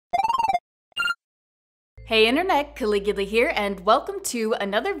Hey internet, Caligula here, and welcome to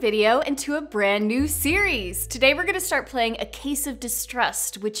another video and to a brand new series. Today we're going to start playing A Case of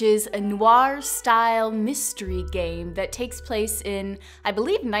Distrust, which is a noir-style mystery game that takes place in, I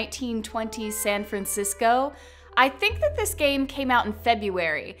believe, 1920s San Francisco. I think that this game came out in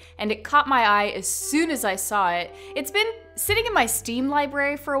February, and it caught my eye as soon as I saw it. It's been sitting in my Steam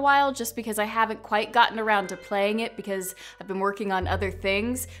library for a while just because I haven't quite gotten around to playing it because I've been working on other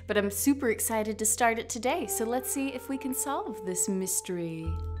things, but I'm super excited to start it today, so let's see if we can solve this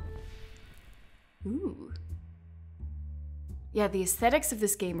mystery. Ooh. Yeah, the aesthetics of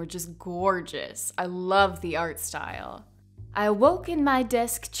this game are just gorgeous. I love the art style. I awoke in my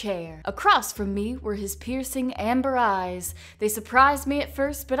desk chair. Across from me were his piercing amber eyes. They surprised me at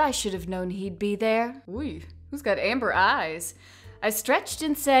first, but I should have known he'd be there. Ooh, who's got amber eyes? I stretched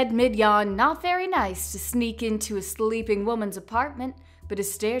and said mid-yawn, not very nice to sneak into a sleeping woman's apartment, but his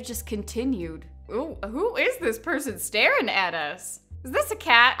stare just continued. Ooh, who is this person staring at us? Is this a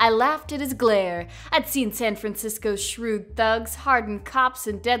cat? I laughed at his glare. I'd seen San Francisco's shrewd thugs, hardened cops,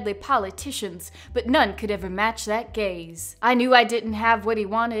 and deadly politicians, but none could ever match that gaze. I knew I didn't have what he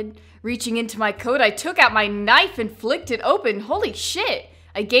wanted. Reaching into my coat, I took out my knife and flicked it open. Holy shit!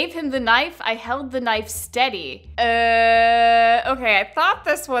 I gave him the knife. I held the knife steady. Okay, I thought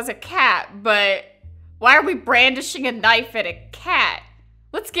this was a cat, but why are we brandishing a knife at a cat?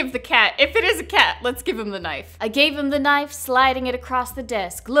 Let's give the cat, if it is a cat, let's give him the knife. I gave him the knife, sliding it across the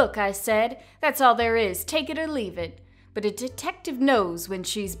desk. Look, I said, that's all there is, take it or leave it. But a detective knows when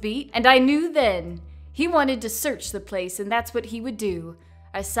she's beat, and I knew then. He wanted to search the place, and that's what he would do.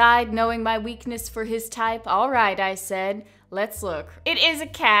 I sighed, knowing my weakness for his type. All right, I said, let's look. It is a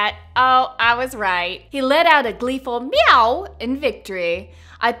cat. Oh, I was right. He let out a gleeful meow in victory.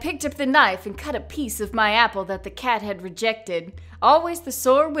 I picked up the knife and cut a piece of my apple that the cat had rejected. Always the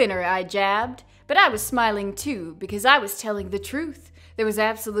sore winner, I jabbed. But I was smiling too, because I was telling the truth. There was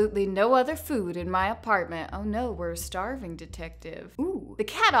absolutely no other food in my apartment. Oh no, we're a starving detective. Ooh. The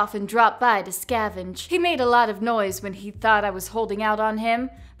cat often dropped by to scavenge. He made a lot of noise when he thought I was holding out on him.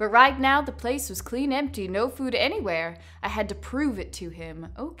 But right now, the place was clean empty, no food anywhere. I had to prove it to him.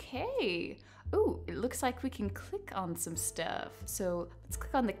 Okay. Ooh, it looks like we can click on some stuff. So let's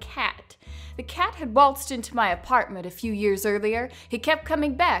click on the cat. The cat had waltzed into my apartment a few years earlier. He kept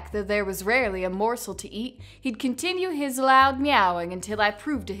coming back, though there was rarely a morsel to eat. He'd continue his loud meowing until I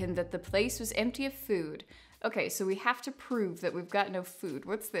proved to him that the place was empty of food. Okay, so we have to prove that we've got no food.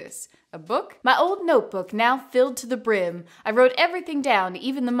 What's this? A book? My old notebook, now filled to the brim. I wrote everything down,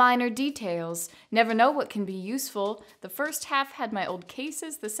 even the minor details. Never know what can be useful. The first half had my old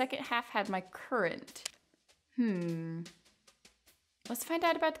cases, the second half had my current. Let's find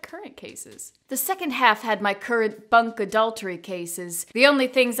out about the current cases. The second half had my current bunk adultery cases. The only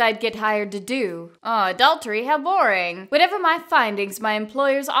things I'd get hired to do. Oh, adultery, how boring. Whatever my findings, my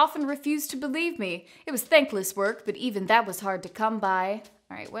employers often refused to believe me. It was thankless work, but even that was hard to come by.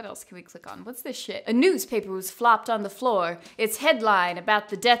 Alright, what else can we click on? What's this shit? A newspaper was flopped on the floor. Its headline about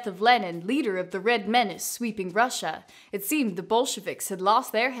the death of Lenin, leader of the Red Menace sweeping Russia. It seemed the Bolsheviks had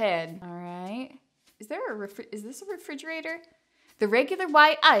lost their head. Alright. Is this a refrigerator? The regular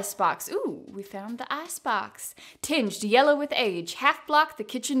white icebox. Ooh, we found the icebox. Tinged yellow with age, half-blocked the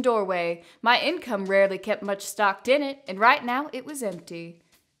kitchen doorway. My income rarely kept much stocked in it, and right now it was empty.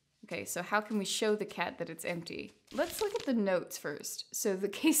 Okay, so how can we show the cat that it's empty? Let's look at the notes first. So the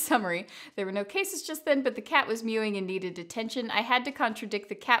case summary. There were no cases just then, but the cat was mewing and needed attention. I had to contradict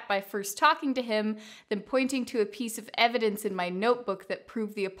the cat by first talking to him, then pointing to a piece of evidence in my notebook that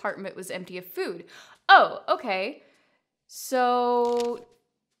proved the apartment was empty of food. Oh, okay. So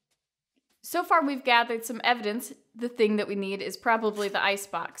far we've gathered some evidence. The thing that we need is probably the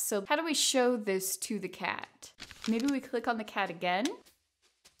icebox. So how do we show this to the cat? Maybe we click on the cat again?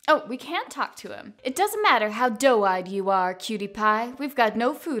 Oh, we can talk to him. It doesn't matter how doe-eyed you are, cutie pie. We've got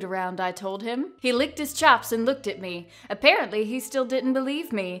no food around, I told him. He licked his chops and looked at me. Apparently, he still didn't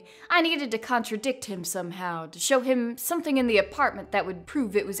believe me. I needed to contradict him somehow, to show him something in the apartment that would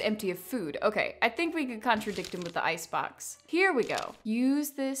prove it was empty of food. Okay, I think we could contradict him with the icebox. Here we go. Use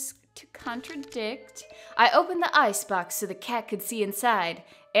this to contradict. I opened the icebox so the cat could see inside.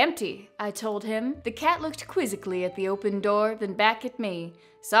 Empty, I told him. The cat looked quizzically at the open door, then back at me.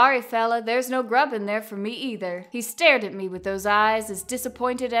 Sorry, fella, there's no grub in there for me either. He stared at me with those eyes, as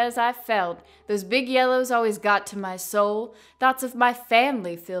disappointed as I felt. Those big yellows always got to my soul. Thoughts of my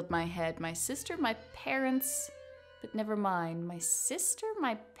family filled my head. My sister, my parents. But never mind. My sister?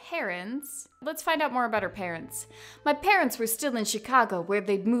 My parents? Let's find out more about her parents. My parents were still in Chicago, where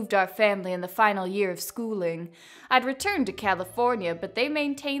they'd moved our family in the final year of schooling. I'd returned to California, but they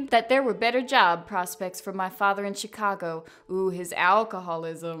maintained that there were better job prospects for my father in Chicago. Ooh, his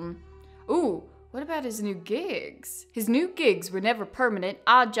alcoholism. Ooh, what about his new gigs? His new gigs were never permanent,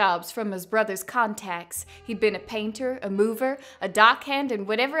 odd jobs from his brother's contacts. He'd been a painter, a mover, a dockhand, and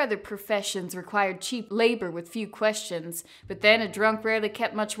whatever other professions required cheap labor with few questions. But then a drunk rarely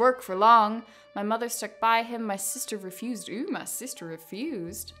kept much work for long. My mother stuck by him, my sister refused. Ooh, my sister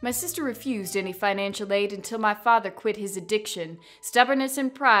refused. My sister refused any financial aid until my father quit his addiction. Stubbornness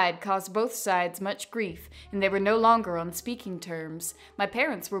and pride caused both sides much grief, and they were no longer on speaking terms. My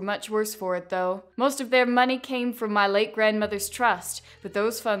parents were much worse for it, though. Most of their money came from my late grandmother's trust, but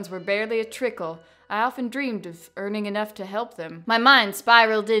those funds were barely a trickle. I often dreamed of earning enough to help them. My mind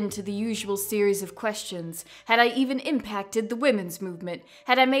spiraled into the usual series of questions. Had I even impacted the women's movement?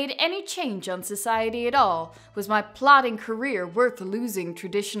 Had I made any change on society at all? Was my plodding career worth losing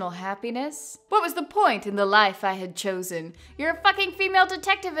traditional happiness? What was the point in the life I had chosen? You're a fucking female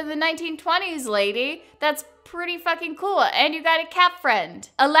detective in the 1920s, lady. That's pretty fucking cool, and you got a cat friend.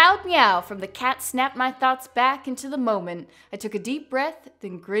 A loud meow from the cat snapped my thoughts back into the moment. I took a deep breath,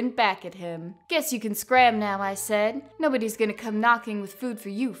 then grinned back at him. Guess you can scram now, I said. Nobody's gonna come knocking with food for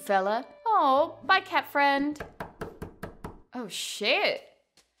you, fella. Oh, bye, cat friend. Oh, shit.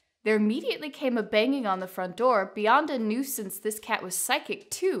 There immediately came a banging on the front door. Beyond a nuisance, this cat was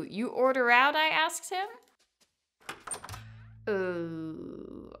psychic, too. You order out, I asked him.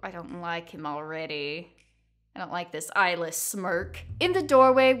 Ooh, I don't like him already. I don't like this eyeless smirk. In the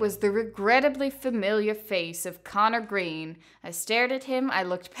doorway was the regrettably familiar face of Connor Green. I stared at him, I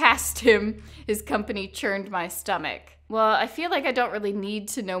looked past him. His company churned my stomach. Well, I feel like I don't really need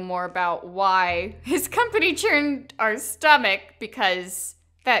to know more about why his company churned our stomach, because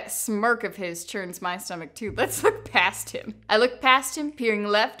that smirk of his churns my stomach too. Let's look past him. I looked past him, peering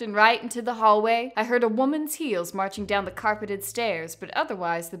left and right into the hallway. I heard a woman's heels marching down the carpeted stairs, but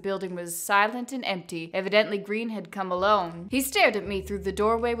otherwise the building was silent and empty. Evidently Green had come alone. He stared at me through the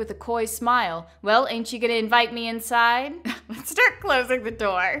doorway with a coy smile. Well, ain't you gonna invite me inside? Let's start closing the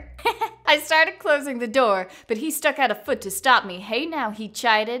door. I started closing the door, but he stuck out a foot to stop me. Hey now, he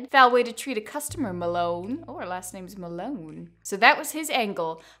chided. Foul way to treat a customer, Malone. Oh, her last name's Malone. So that was his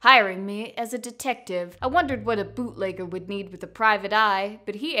angle, hiring me as a detective. I wondered what a bootlegger would need with a private eye,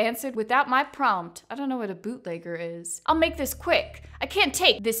 but he answered without my prompt. I don't know what a bootlegger is. I'll make this quick. I can't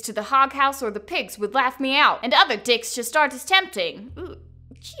take this to the hog house or the pigs would laugh me out, and other dicks just aren't as tempting. Ooh.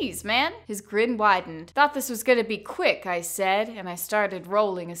 Jeez, man. His grin widened. Thought this was gonna be quick, I said, and I started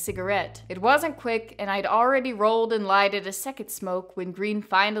rolling a cigarette. It wasn't quick, and I'd already rolled and lighted a second smoke when Green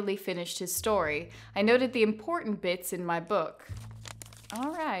finally finished his story. I noted the important bits in my book.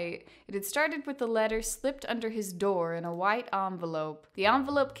 All right. It had started with a letter slipped under his door in a white envelope. The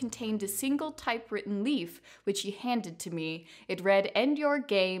envelope contained a single typewritten leaf, which he handed to me. It read, "End your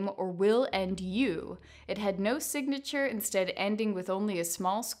game or we'll end you." It had no signature, instead ending with only a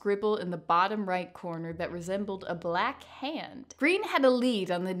small scribble in the bottom right corner that resembled a black hand. Green had a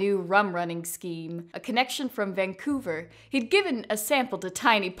lead on the new rum running scheme, a connection from Vancouver. He'd given a sample to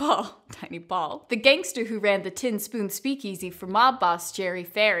Tiny Paul, the gangster who ran the Tin Spoon Speakeasy for mob boss Jerry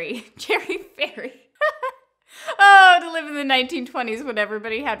Ferry. Jerry Ferry. Oh, to live in the 1920s when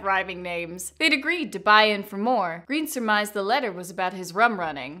everybody had rhyming names. They'd agreed to buy in for more. Green surmised the letter was about his rum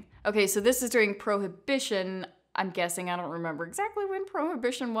running. Okay, so this is during Prohibition. I'm guessing, I don't remember exactly when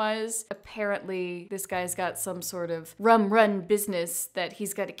Prohibition was. Apparently, this guy's got some sort of rum run business that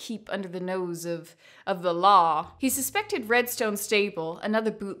he's got to keep under the nose of the law. He suspected Redstone Stable,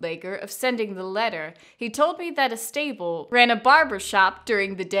 another bootlegger, of sending the letter. He told me that a stable ran a barber shop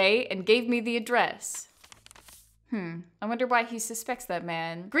during the day and gave me the address. I wonder why he suspects that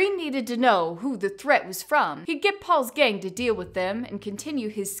man. Green needed to know who the threat was from. He'd get Paul's gang to deal with them and continue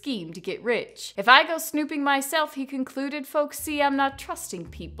his scheme to get rich. If I go snooping myself, he concluded, folks see I'm not trusting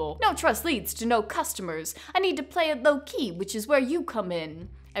people. No trust leads to no customers. I need to play it low key, which is where you come in.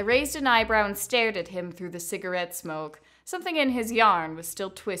 I raised an eyebrow and stared at him through the cigarette smoke. Something in his yarn was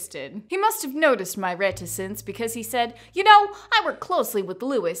still twisted. He must have noticed my reticence because he said, "You know, I work closely with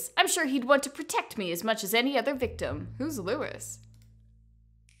Lewis. I'm sure he'd want to protect me as much as any other victim." Who's Lewis?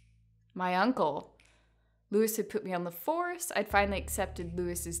 My uncle. Lewis had put me on the force. I'd finally accepted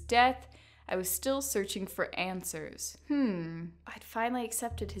Lewis's death. I was still searching for answers. I'd finally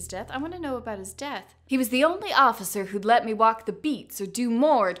accepted his death. I want to know about his death. He was the only officer who'd let me walk the beats or do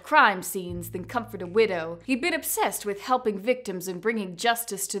more at crime scenes than comfort a widow. He'd been obsessed with helping victims and bringing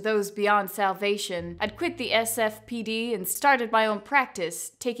justice to those beyond salvation. I'd quit the SFPD and started my own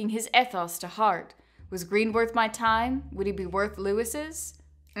practice, taking his ethos to heart. Was Green worth my time? Would he be worth Lewis's?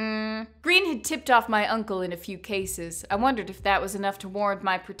 Green had tipped off my uncle in a few cases. I wondered if that was enough to warrant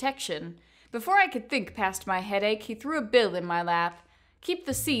my protection. Before I could think past my headache, he threw a bill in my lap. Keep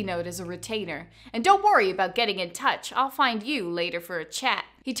the C note as a retainer. And don't worry about getting in touch. I'll find you later for a chat.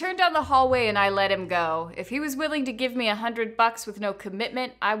 He turned down the hallway and I let him go. If he was willing to give me $100 with no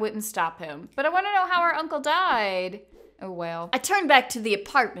commitment, I wouldn't stop him. But I want to know how our uncle died. Oh well. I turned back to the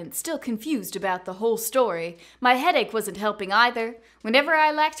apartment, still confused about the whole story. My headache wasn't helping either. Whenever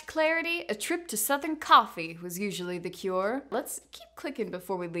I lacked clarity, a trip to Southern Coffee was usually the cure. Let's keep clicking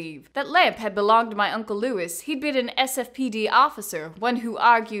before we leave. That lamp had belonged to my Uncle Lewis. He'd been an SFPD officer, one who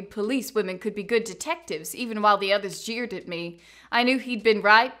argued police women could be good detectives, even while the others jeered at me. I knew he'd been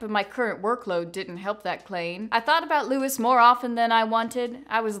right, but my current workload didn't help that claim. I thought about Lewis more often than I wanted.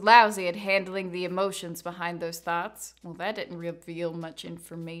 I was lousy at handling the emotions behind those thoughts. Well, that didn't reveal much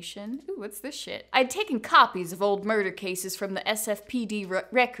information. Ooh, what's this shit? I'd taken copies of old murder cases from the SFPD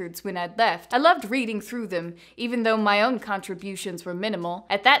records when I'd left. I loved reading through them, even though my own contributions were minimal.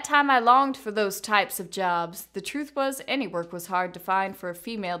 At that time, I longed for those types of jobs. The truth was, any work was hard to find for a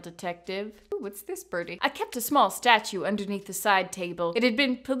female detective. Ooh, what's this birdie? I kept a small statue underneath the side table. It had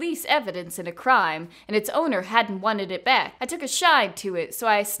been police evidence in a crime, and its owner hadn't wanted it back. I took a shine to it, so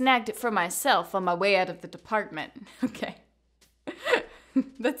I snagged it for myself on my way out of the department. Okay.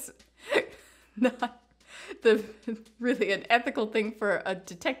 That's not really an ethical thing for a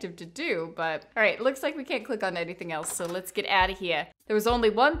detective to do, but alright, looks like we can't click on anything else, so let's get out of here. There was only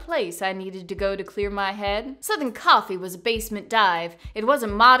one place I needed to go to clear my head. Southern Coffee was a basement dive. It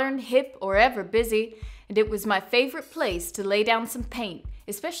wasn't modern, hip, or ever busy, and it was my favorite place to lay down some paint,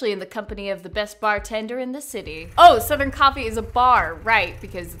 especially in the company of the best bartender in the city. Oh, Southern Coffee is a bar, right,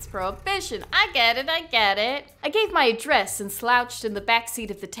 because it's prohibition. I get it. I gave my address and slouched in the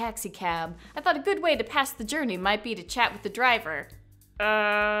backseat of the taxi cab. I thought a good way to pass the journey might be to chat with the driver.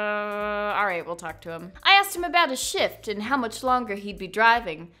 Alright, we'll talk to him. I asked him about his shift and how much longer he'd be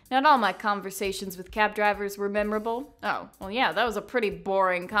driving. Not all my conversations with cab drivers were memorable. Oh, well yeah, that was a pretty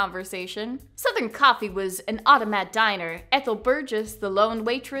boring conversation. Southern Coffee was an automat diner. Ethel Burgess, the lone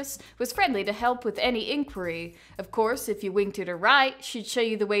waitress, was friendly to help with any inquiry. Of course, if you winked at her right, she'd show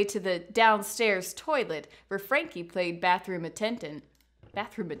you the way to the downstairs toilet, where Frankie played bathroom attendant.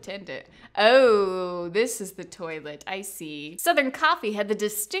 Bathroom attendant. Oh, this is the toilet. I see. Southern Coffee had the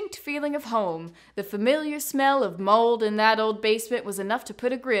distinct feeling of home. The familiar smell of mold in that old basement was enough to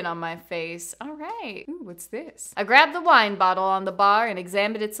put a grin on my face. All right. Ooh, what's this? I grabbed the wine bottle on the bar and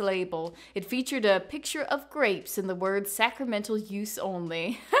examined its label. It featured a picture of grapes and the words sacramental use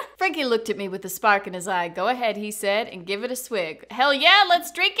only. Frankie looked at me with a spark in his eye. Go ahead, he said, and give it a swig. Hell yeah,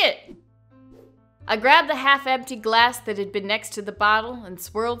 let's drink it! I grabbed the half-empty glass that had been next to the bottle and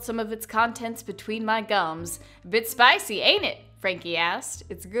swirled some of its contents between my gums. A bit spicy, ain't it? Frankie asked.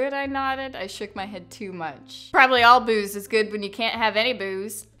 It's good, I nodded. I shook my head too much. Probably all booze is good when you can't have any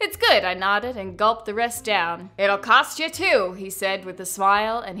booze. It's good, I nodded and gulped the rest down. It'll cost you too, he said with a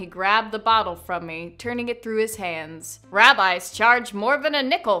smile, and he grabbed the bottle from me, turning it through his hands. Rabbis charge more than a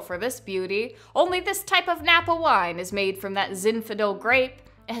nickel for this beauty. Only this type of Napa wine is made from that Zinfandel grape.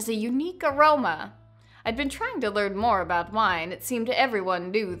 It has a unique aroma. I'd been trying to learn more about wine. It seemed everyone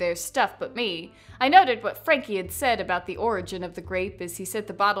knew their stuff but me. I noted what Frankie had said about the origin of the grape as he set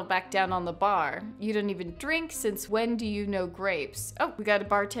the bottle back down on the bar. You don't even drink? Since when do you know grapes? Oh, we got a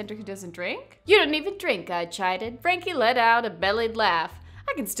bartender who doesn't drink? You don't even drink, I chided. Frankie let out a bellied laugh.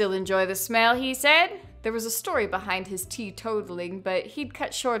 I can still enjoy the smell, he said. There was a story behind his teetotaling, but he'd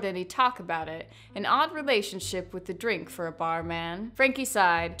cut short any talk about it. An odd relationship with the drink for a barman. Frankie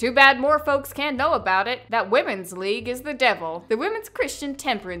sighed. Too bad more folks can't know about it. That women's league is the devil. The Women's Christian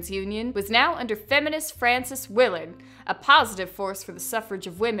Temperance Union was now under feminist Frances Willard, a positive force for the suffrage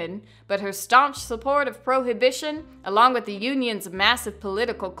of women, but her staunch support of prohibition, along with the union's massive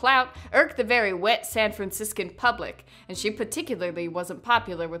political clout, irked the very wet San Franciscan public, and she particularly wasn't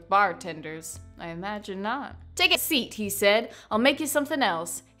popular with bartenders. I imagine not. Take a seat, he said. I'll make you something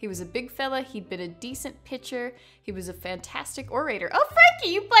else. He was a big fella. He'd been a decent pitcher. He was a fantastic orator. Oh,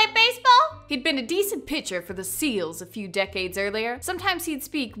 Frankie, you play baseball? He'd been a decent pitcher for the Seals a few decades earlier. Sometimes he'd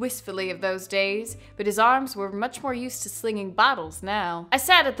speak wistfully of those days, but his arms were much more used to slinging bottles now. I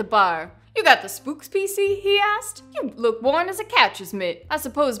sat at the bar. "You got the spooks, PC?" he asked. "You look worn as a catcher's mitt." I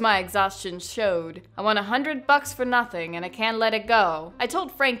suppose my exhaustion showed. "I won $100 for nothing, and I can't let it go." I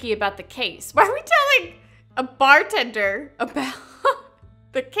told Frankie about the case. Why are we telling a bartender about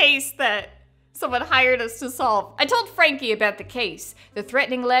the case that someone hired us to solve? I told Frankie about the case, the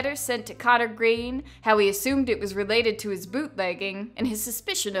threatening letter sent to Connor Green, how he assumed it was related to his bootlegging, and his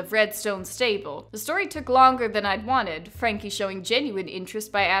suspicion of Redstone Stable. The story took longer than I'd wanted, Frankie showing genuine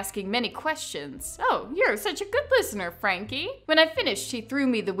interest by asking many questions. "Oh, you're such a good listener, Frankie." When I finished, he threw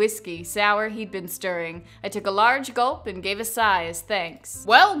me the whiskey, sour he'd been stirring. I took a large gulp and gave a sigh as thanks.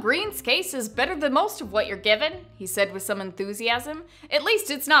 "Well, Green's case is better than most of what you're given," he said with some enthusiasm. "At least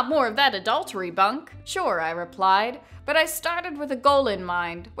it's not more of that adultery bunk." "Sure," I replied, "but I started with a goal in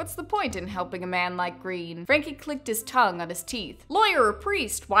mind. What's the point in helping a man like Green?" Frankie clicked his tongue on his teeth. "Lawyer or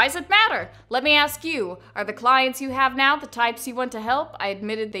priest, why's it matter? Let me ask you, are the clients you have now the types you want to help?" I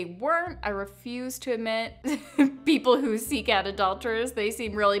admitted they weren't. I refused to admit people who seek out adulterers. They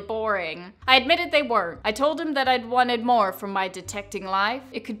seem really boring. I admitted they weren't. I told him that I'd wanted more from my detecting life.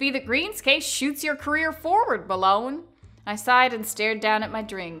 "It could be that Green's case shoots your career forward, Malone." I sighed and stared down at my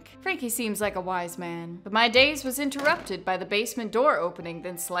drink. Frankie seems like a wise man. But my daze was interrupted by the basement door opening,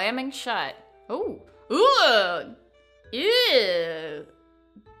 then slamming shut. Oh. Ugh. Ew.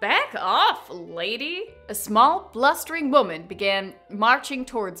 "Back off, lady." A small, blustering woman began marching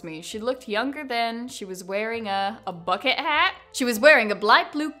towards me. She looked younger than. She was wearing a bucket hat? She was wearing a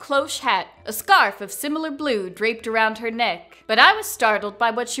light blue cloche hat, a scarf of similar blue draped around her neck. But I was startled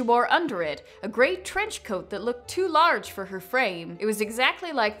by what she wore under it, a gray trench coat that looked too large for her frame. It was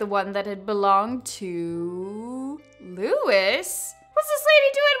exactly like the one that had belonged to Lewis. "What's this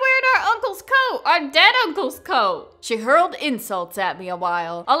lady doing wearing our uncle's coat? Our dead uncle's coat?" She hurled insults at me a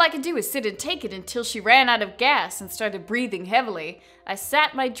while. All I could do was sit and take it until she ran out of gas and started breathing heavily. I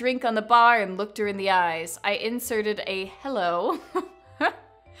sat my drink on the bar and looked her in the eyes. I inserted a hello.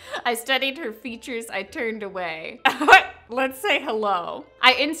 I studied her features. I turned away. Let's say hello.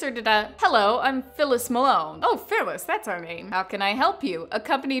 I inserted a, "Hello, I'm Phyllis Malone." "Oh, Phyllis, that's our name. How can I help you?"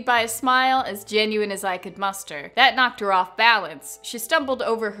 Accompanied by a smile as genuine as I could muster. That knocked her off balance. She stumbled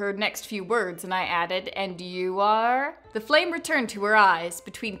over her next few words and I added, "And you are?" The flame returned to her eyes.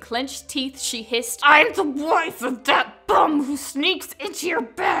 Between clenched teeth, she hissed, "I'm the wife of that bum who sneaks into your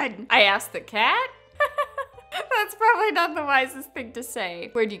bed." I asked the cat. That's probably not the wisest thing to say.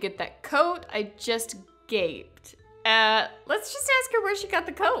 "Where'd you get that coat?" I just gaped. Let's just ask her where she got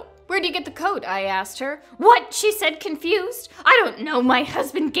the coat. "Where'd you get the coat?" I asked her. "What?" she said, confused. "I don't know. My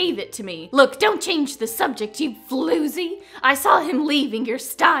husband gave it to me." "Look, don't change the subject, you floozy. I saw him leaving your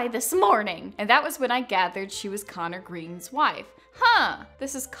sty this morning." And that was when I gathered she was Connor Green's wife. Huh,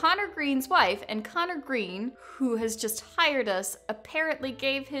 this is Connor Green's wife, and Connor Green, who has just hired us, apparently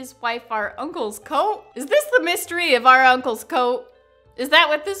gave his wife our uncle's coat? Is this the mystery of our uncle's coat? Is that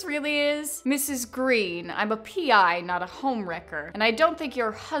what this really is? "Mrs. Green, I'm a PI, not a homewrecker, and I don't think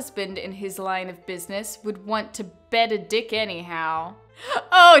your husband in his line of business would want to bed a dick anyhow."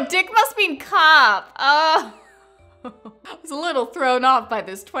 Oh, dick must mean cop. Oh. I was a little thrown off by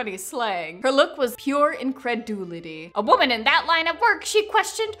this 20s slang. Her look was pure incredulity. "A woman in that line of work?" she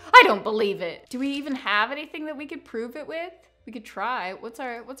questioned. "I don't believe it." Do we even have anything that we could prove it with? We could try. What's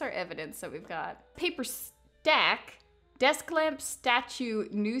our evidence that we've got? Paper stack. Desk lamp, statue,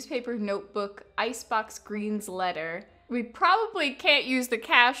 newspaper, notebook, icebox, Green's letter. We probably can't use the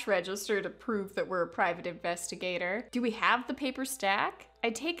cash register to prove that we're a private investigator. Do we have the paper stack?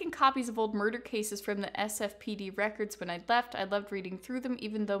 I'd taken copies of old murder cases from the SFPD records when I'd left. I loved reading through them,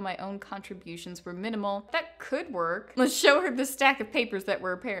 even though my own contributions were minimal. That could work. Let's show her the stack of papers that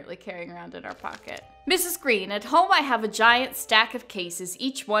we're apparently carrying around in our pocket. "Mrs. Green, at home I have a giant stack of cases,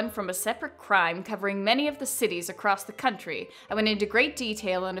 each one from a separate crime, covering many of the cities across the country. I went into great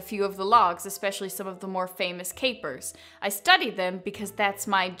detail on a few of the logs, especially some of the more famous capers. I studied them because that's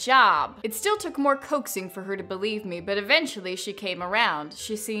my job." It still took more coaxing for her to believe me, but eventually she came around.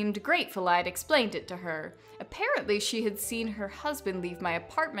 She seemed grateful I'd explained it to her. Apparently, she had seen her husband leave my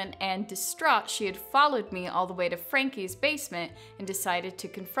apartment, and distraught, she had followed me all the way to Frankie's basement and decided to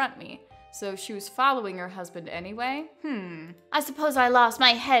confront me. So she was following her husband anyway? "I suppose I lost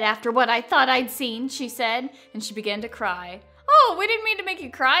my head after what I thought I'd seen," she said, and she began to cry. "Oh, we didn't mean to make you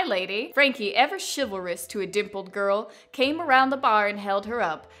cry, lady." Frankie, ever chivalrous to a dimpled girl, came around the bar and held her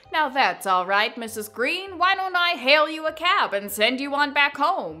up. "Now that's all right, Mrs. Green. Why don't I hail you a cab and send you on back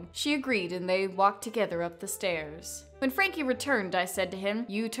home?" She agreed, and they walked together up the stairs. When Frankie returned, I said to him,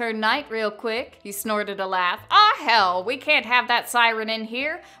 "U-turn night real quick." He snorted a laugh. "Ah, hell, we can't have that siren in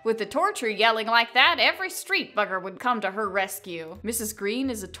here. With the torture yelling like that, every street bugger would come to her rescue." Mrs. Green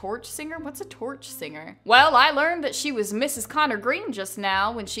is a torch singer? What's a torch singer? Well, I learned that she was Mrs. Connor Green just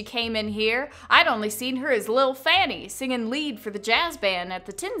now when she came in here. I'd only seen her as Lil Fanny, singing lead for the jazz band at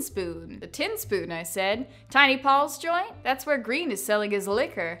the Tin Spoon. The Tin Spoon, I said. Tiny Paul's joint? That's where Green is selling his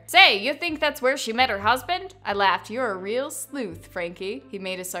liquor. Say, you think that's where she met her husband? I laughed. You're a real sleuth, Frankie. He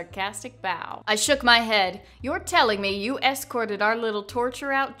made a sarcastic bow. I shook my head. You're telling me you escorted our little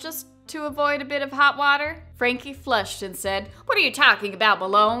torture out just to avoid a bit of hot water? Frankie flushed and said, "What are you talking about,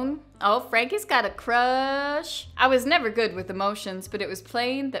 Malone?" Oh, Frankie's got a crush. I was never good with emotions, but it was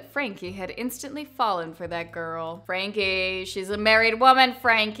plain that Frankie had instantly fallen for that girl. Frankie, she's a married woman,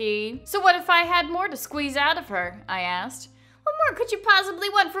 Frankie. So what if I had more to squeeze out of her? I asked. What more could you possibly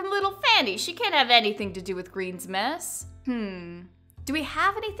want from little Fanny? She can't have anything to do with Green's mess. Do we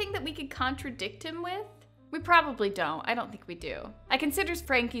have anything that we could contradict him with? We probably don't. I don't think we do. I considered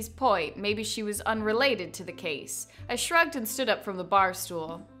Frankie's point. Maybe she was unrelated to the case. I shrugged and stood up from the bar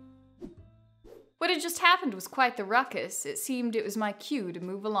stool. What had just happened was quite the ruckus. It seemed it was my cue to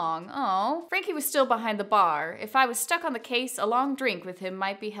move along. Oh, Frankie was still behind the bar. If I was stuck on the case, a long drink with him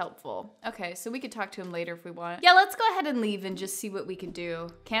might be helpful. Okay, so we could talk to him later if we want. Yeah, let's go ahead and leave and just see what we can do.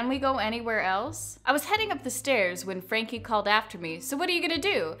 Can we go anywhere else? I was heading up the stairs when Frankie called after me. So what are you gonna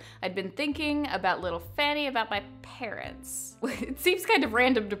do? I'd been thinking about little Fanny, about my parents. It seems kind of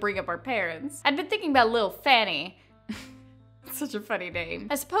random to bring up our parents. I'd been thinking about little Fanny. Such a funny name.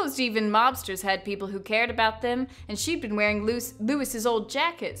 I supposed even mobsters had people who cared about them, and she'd been wearing Lewis's old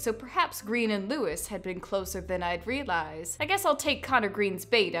jacket, so perhaps Green and Lewis had been closer than I'd realized. I guess I'll take Connor Green's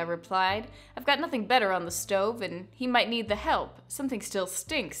bait, I replied. I've got nothing better on the stove, and he might need the help. Something still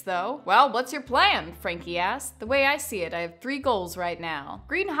stinks, though. Well, what's your plan? Frankie asked. The way I see it, I have 3 goals right now.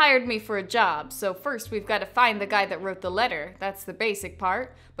 Green hired me for a job, so first we've got to find the guy that wrote the letter. That's the basic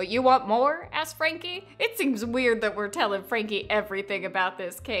part. But you want more? Asked Frankie. It seems weird that we're telling Frankie everything about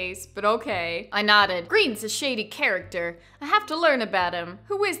this case, but okay. I nodded. Green's a shady character. I have to learn about him.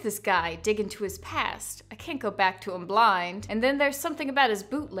 Who is this guy? Dig into his past. I can't go back to him blind. And then there's something about his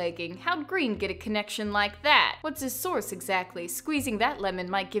bootlegging. How'd Green get a connection like that? What's his source exactly? Squeezing that lemon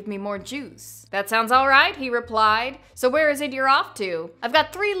might give me more juice. That sounds all right, he replied. So where is it you're off to? I've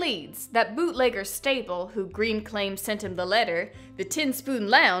got 3 leads. That bootlegger stable, who Green claims sent him the letter, the Tin Spoon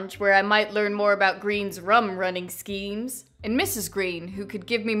Lounge, where I might learn more about Green's rum-running schemes, and Mrs. Green, who could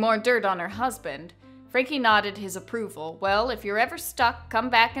give me more dirt on her husband. Frankie nodded his approval. Well, if you're ever stuck, come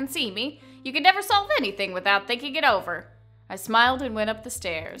back and see me. You can never solve anything without thinking it over. I smiled and went up the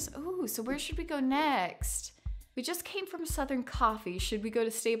stairs. Ooh, so where should we go next? We just came from Southern Coffee. Should we go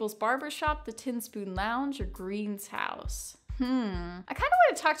to Stable's Barbershop, the Tin Spoon Lounge, or Green's house? I kind of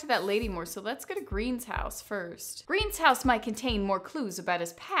want to talk to that lady more, so let's go to Green's house first. Green's house might contain more clues about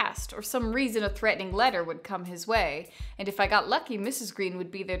his past, or some reason a threatening letter would come his way. And if I got lucky, Mrs. Green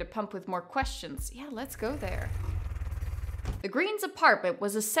would be there to pump with more questions. Yeah, let's go there. The Greens' apartment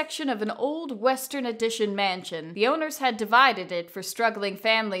was a section of an old Western Addition mansion. The owners had divided it for struggling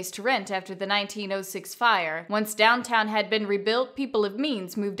families to rent after the 1906 fire. Once downtown had been rebuilt, people of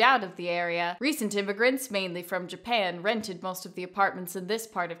means moved out of the area. Recent immigrants, mainly from Japan, rented most of the apartments in this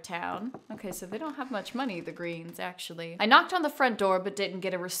part of town. Okay, so they don't have much money, the Greens, actually. I knocked on the front door but didn't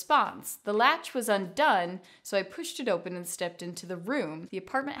get a response. The latch was undone, so I pushed it open and stepped into the room. The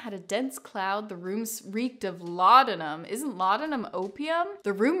apartment had a dense cloud. The room reeked of laudanum. Isn't laudanum opium?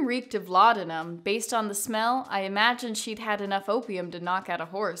 The room reeked of laudanum. Based on the smell, I imagined she'd had enough opium to knock out a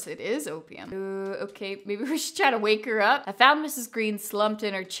horse. It is opium. Okay, maybe we should try to wake her up. I found Mrs. Green slumped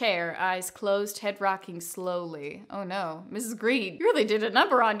in her chair, eyes closed, head rocking slowly. Oh no, Mrs. Green, you really did a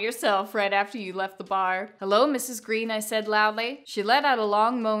number on yourself right after you left the bar. Hello, Mrs. Green, I said loudly. She let out a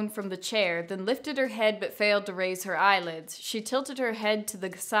long moan from the chair, then lifted her head but failed to raise her eyelids. She tilted her head to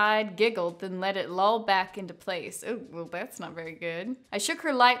the side, giggled, then let it lull back into place. Oh, well, that's not very good. I shook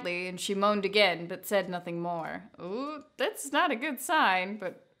her lightly and she moaned again, but said nothing more. Ooh, that's not a good sign,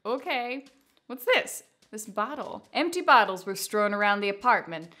 but okay. What's this? This bottle. Empty bottles were strewn around the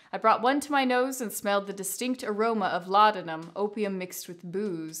apartment. I brought one to my nose and smelled the distinct aroma of laudanum, opium mixed with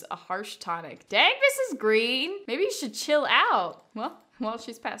booze, a harsh tonic. Dang, Mrs. Green! Maybe you should chill out. Well, while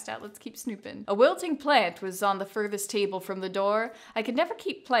she's passed out, let's keep snooping. A wilting plant was on the furthest table from the door. I could never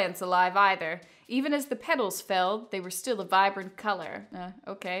keep plants alive either. Even as the petals fell, they were still a vibrant color.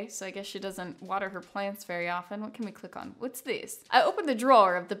 Okay, so I guess she doesn't water her plants very often. What can we click on? What's this? I opened the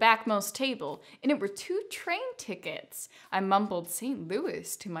drawer of the backmost table, and it were 2 train tickets. I mumbled St.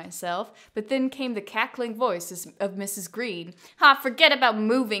 Louis to myself, but then came the cackling voice of Mrs. Green. Forget about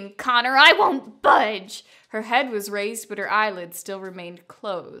moving, Connor. I won't budge. Her head was raised, but her eyelids still remained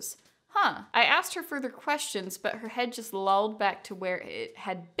closed. I asked her further questions, but her head just lolled back to where it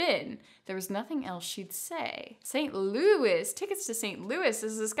had been. There was nothing else she'd say. St. Louis. Tickets to St. Louis.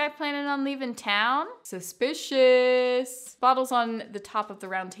 Is this guy planning on leaving town? Suspicious. Bottles on the top of the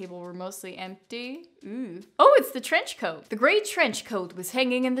round table were mostly empty. Ooh. Oh, it's the trench coat. The gray trench coat was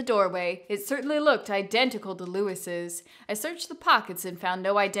hanging in the doorway. It certainly looked identical to Lewis's. I searched the pockets and found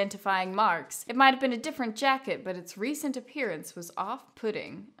no identifying marks. It might have been a different jacket, but its recent appearance was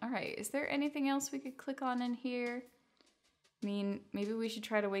off-putting. All right, is there anything else we could click on in here? I mean, maybe we should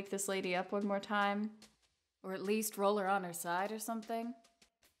try to wake this lady up one more time. Or at least roll her on her side or something.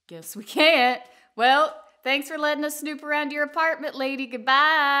 Guess we can't. Well, thanks for letting us snoop around your apartment, lady.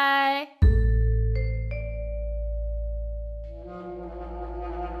 Goodbye.